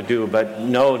to what to do. But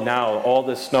know now, all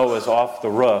the snow is off the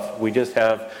roof. We just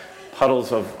have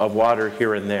puddles of water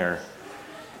here and there.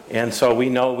 And so we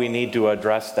know we need to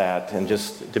address that and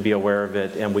just to be aware of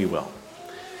it, and we will.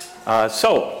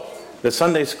 So the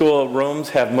Sunday school rooms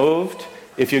have moved.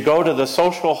 If you go to the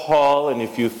social hall and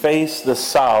if you face the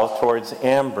south towards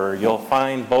Amber, you'll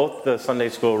find both the Sunday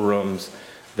school rooms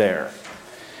there.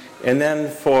 And then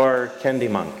for Kendi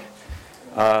Monk,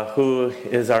 who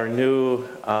is our new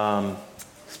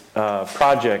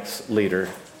projects leader,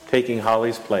 taking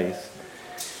Holly's place,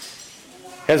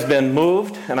 has been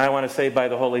moved, and I want to say by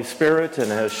the Holy Spirit,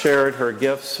 and has shared her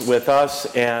gifts with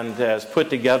us and has put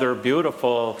together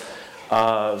beautiful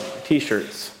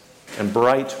t-shirts in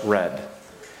bright red.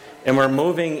 And we're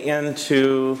moving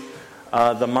into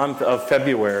the month of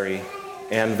February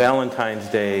and Valentine's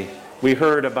Day. We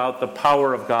heard about the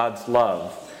power of God's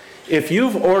love. If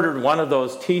you've ordered one of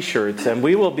those t-shirts, and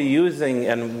we will be using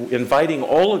and inviting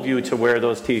all of you to wear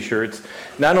those t-shirts,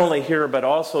 not only here but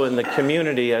also in the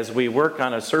community as we work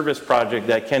on a service project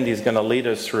that Kendi's going to lead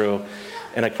us through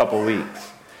in a couple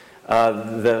weeks.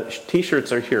 The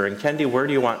t-shirts are here. And Kendi, where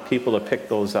do you want people to pick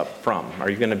those up from? Are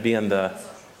you going to be in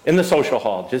the social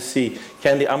hall? Just see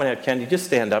Kendi. I'm going to have Kendi just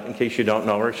stand up in case you don't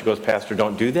know her. She goes, Pastor,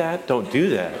 don't do that. Don't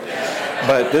do that.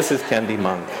 But this is Kendi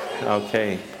Monk.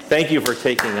 Okay. Thank you for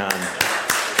taking on.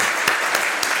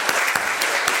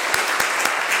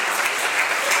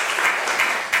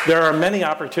 There are many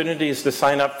opportunities to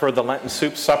sign up for the Lenten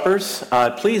Soup Suppers.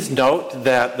 Please note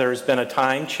that there's been a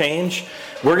time change.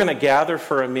 We're going to gather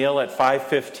for a meal at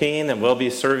 5:15, and we'll be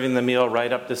serving the meal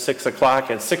right up to 6 o'clock.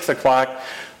 At 6 o'clock,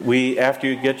 after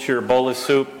you get your bowl of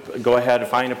soup, go ahead and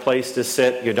find a place to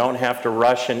sit. You don't have to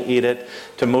rush and eat it.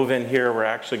 To move in here, we're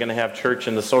actually going to have church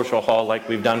in the social hall like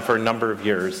we've done for a number of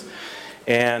years.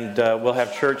 And we'll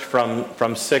have church from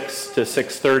 6 to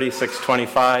 6:30,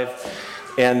 6:25.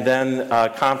 And then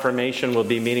confirmation will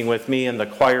be meeting with me, and the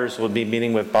choirs will be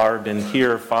meeting with Barb in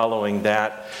here following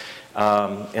that.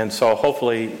 And so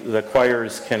hopefully the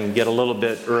choirs can get a little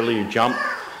bit early jump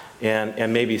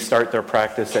and maybe start their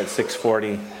practice at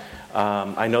 6:40.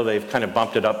 I know they've kind of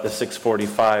bumped it up to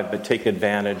 6:45, but take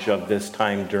advantage of this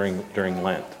time during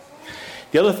Lent.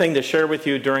 The other thing to share with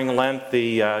you during Lent,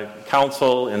 the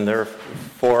council in their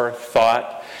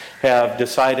forethought have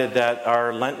decided that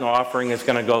our Lenten offering is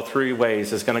going to go three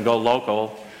ways. It's going to go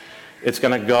local, it's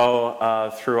going to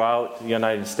go throughout the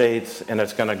United States, and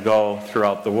it's going to go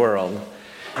throughout the world.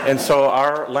 And so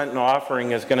our Lenten offering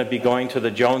is going to be going to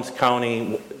the Jones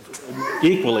County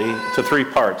equally to three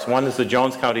parts. One is the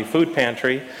Jones County Food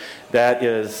Pantry that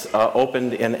is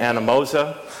opened in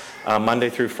Anamosa Monday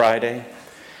through Friday.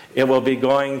 It will be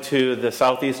going to the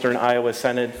Southeastern Iowa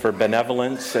Synod for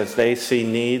Benevolence as they see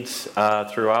needs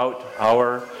throughout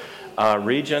our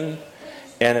region.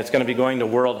 And it's going to be going to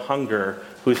World Hunger,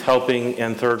 who's helping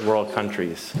in third world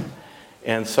countries.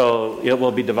 And so it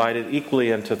will be divided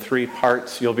equally into three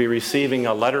parts. You'll be receiving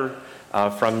a letter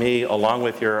from me along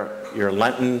with your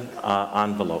Lenten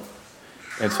envelope.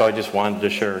 And so I just wanted to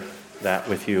share that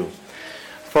with you.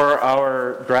 For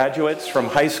our graduates from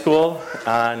high school,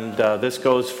 and this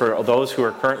goes for those who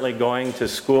are currently going to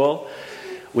school,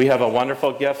 we have a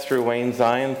wonderful gift through Wayne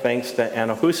Zion, thanks to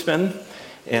Anna Husman.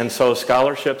 And so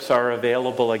scholarships are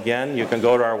available again. You can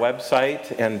go to our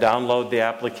website and download the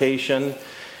application.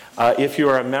 If you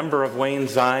are a member of Wayne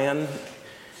Zion,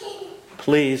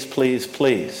 please, please,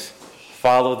 please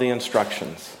follow the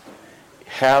instructions.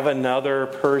 Have another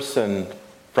person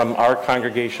from our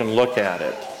congregation look at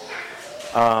it.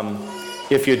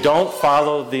 If you don't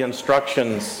follow the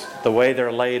instructions the way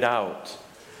they're laid out,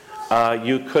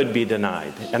 you could be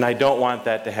denied. And I don't want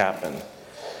that to happen.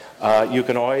 You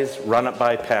can always run it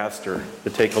by pastor to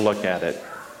take a look at it.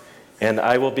 And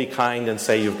I will be kind and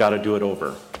say you've got to do it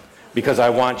over. Because I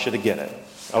want you to get it.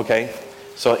 Okay?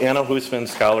 So Anna Husman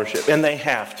scholarship. And they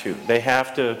have to. They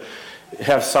have to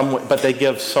have some, but they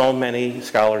give so many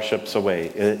scholarships away.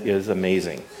 It is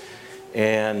amazing.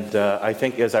 And I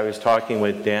think as I was talking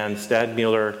with Dan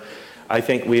Stadmuller, I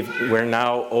think we're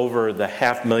now over the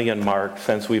 500,000 mark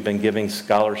since we've been giving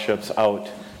scholarships out,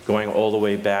 going all the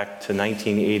way back to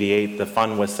 1988. The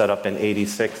fund was set up in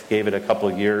 86, gave it a couple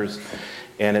of years.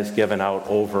 and has given out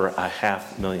over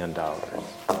 $500,000.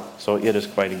 So it is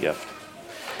quite a gift.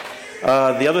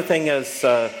 The other thing is,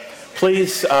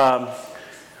 please,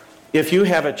 if you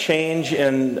have a change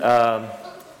in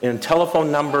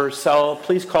telephone number, cell,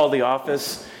 please call the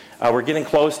office. We're getting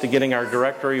close to getting our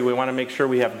directory. We want to make sure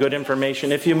we have good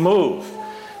information. If you move,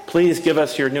 please give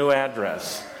us your new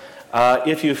address.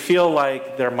 If you feel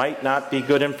like there might not be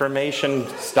good information,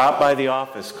 stop by the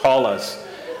office, call us,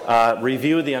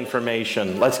 review the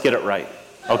information. Let's get it right.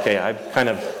 Okay, I've kind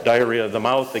of diarrhea of the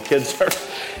mouth. The kids are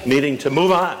needing to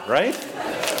move on, right?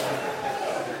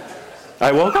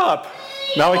 I woke up.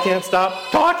 Now I can't stop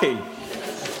talking.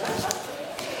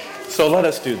 So let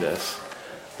us do this.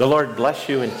 The Lord bless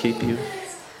you and keep you.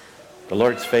 The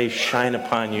Lord's face shine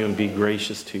upon you and be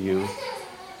gracious to you.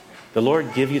 The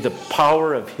Lord give you the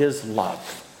power of His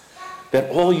love, that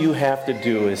all you have to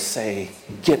do is say,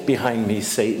 "Get behind me,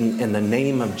 Satan," in the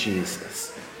name of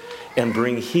Jesus, and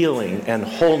bring healing and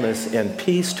wholeness and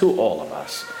peace to all of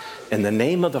us. In the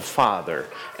name of the Father,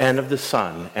 and of the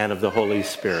Son, and of the Holy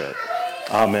Spirit.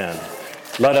 Amen.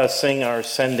 Let us sing our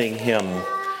sending hymn,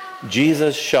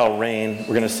 "Jesus Shall Reign."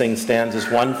 We're going to sing stanzas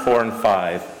 1, 4, and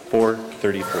 5,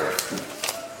 434.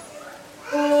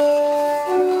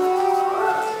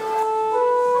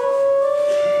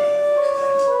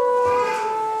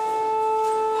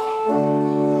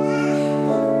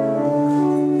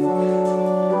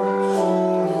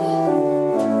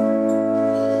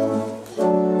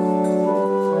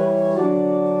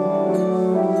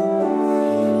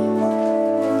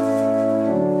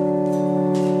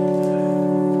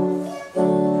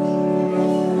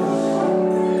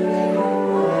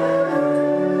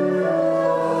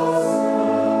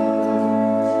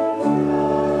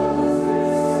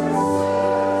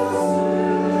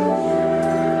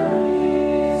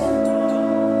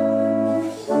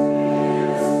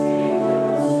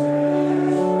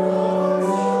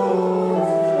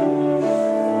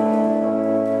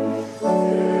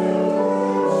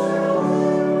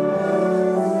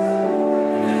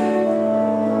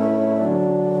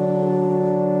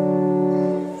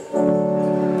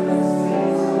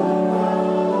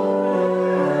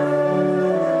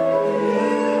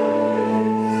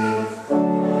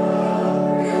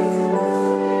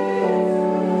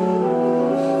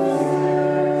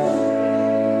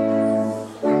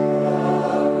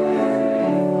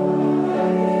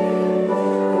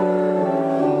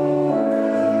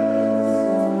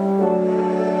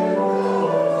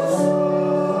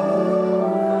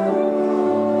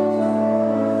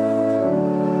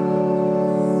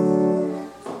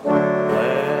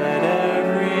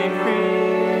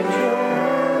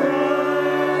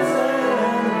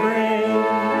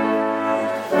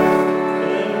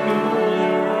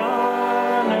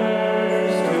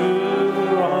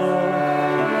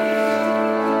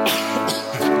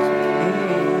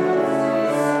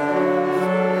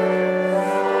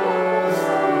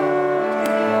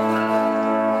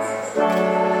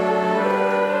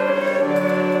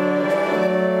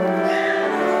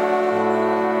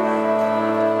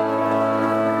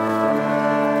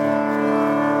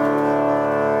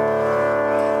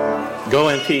 Go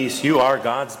in peace. You are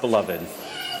God's beloved.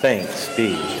 Thanks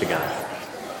be to God.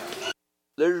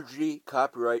 Liturgy,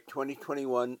 copyright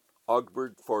 2021,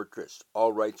 Augsburg Fortress,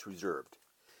 all rights reserved.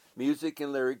 Music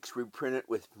and lyrics reprinted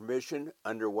with permission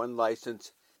under one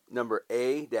license, number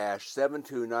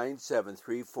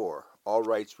A-729734, all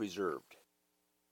rights reserved.